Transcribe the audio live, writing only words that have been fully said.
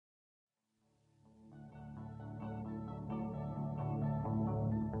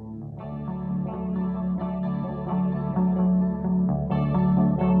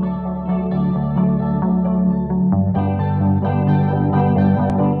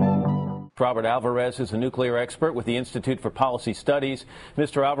Robert Alvarez is a nuclear expert with the Institute for Policy Studies.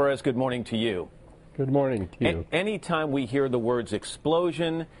 Mr. Alvarez, good morning to you. Good morning to you. Anytime we hear the words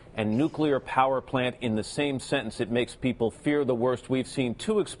explosion and nuclear power plant in the same sentence, it makes people fear the worst. We've seen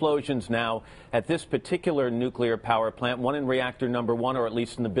two explosions now at this particular nuclear power plant, one in reactor number 1, or at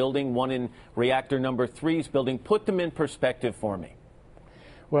least in the building, one in reactor number 3's building. Put them in perspective for me.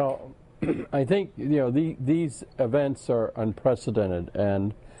 Well, I think, these events are unprecedented,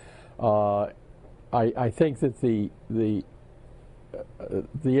 and I think that the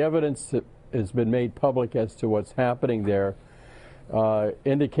evidence that has been made public as to what's happening there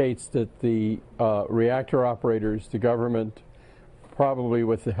indicates that the reactor operators, the government, probably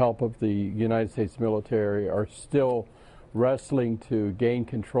with the help of the United States military, are still wrestling to gain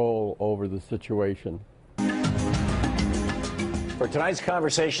control over the situation. For tonight's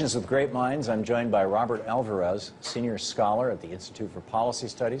Conversations with Great Minds, I'm joined by Robert Alvarez, senior scholar at the Institute for Policy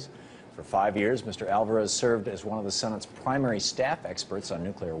Studies. For 5 years, Mr. Alvarez served as one of the Senate's primary staff experts on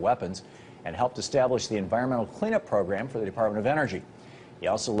nuclear weapons and helped establish the environmental cleanup program for the Department of Energy. He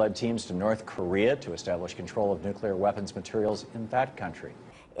also led teams to North Korea to establish control of nuclear weapons materials in that country.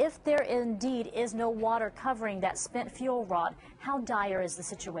 If there indeed is no water covering that spent fuel rod, how dire is the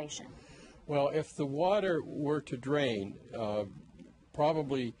situation? Well, if the water were to drain,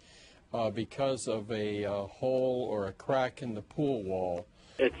 probably because of a hole or a crack in the pool wall.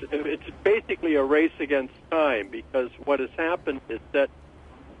 It's basically a race against time, because what has happened is that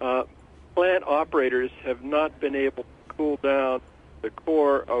plant operators have not been able to cool down the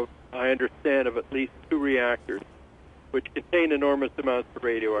core of, I understand, of at least 2 reactors, which contain enormous amounts of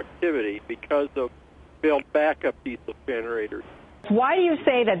radioactivity because of failed backup diesel generators. Why do you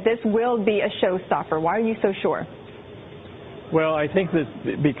say that this will be a showstopper? Why are you so sure? Well, I think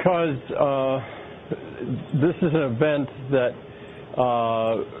that because this is an event that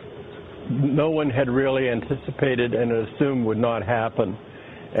no one had really anticipated and assumed would not happen,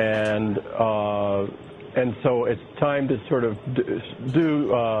 and so it's time to sort of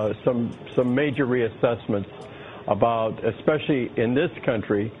do some major reassessments about, especially in this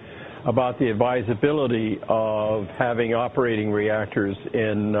country, about the advisability of having operating reactors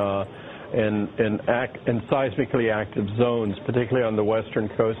in seismically active zones, particularly on the western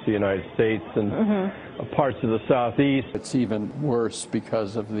coast of the United States and parts of the southeast. It's even worse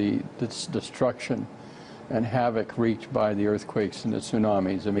because of this destruction and havoc wreaked by the earthquakes and the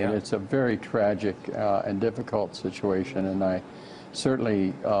tsunamis. I mean, it's a very tragic and difficult situation, and I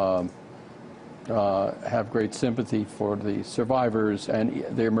certainly have great sympathy for the survivors and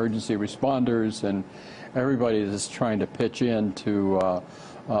the emergency responders and everybody that's trying to pitch in to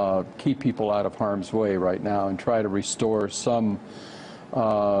keep people out of harm's way right now and try to restore some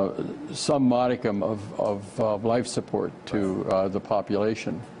modicum of life support to the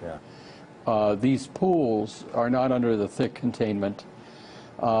population. These pools are not under the thick containment.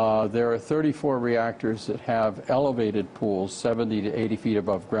 There are 34 reactors that have elevated pools, 70 to 80 feet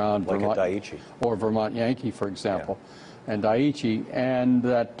above ground, like at Daiichi, or Vermont Yankee, for example, and Daiichi, and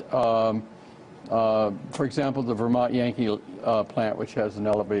that, for example, the Vermont Yankee plant, which has an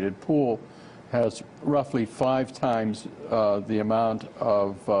elevated pool, has roughly 5 times the amount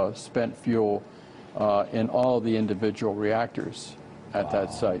of spent fuel in all of the individual reactors at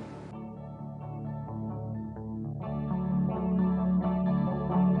that site.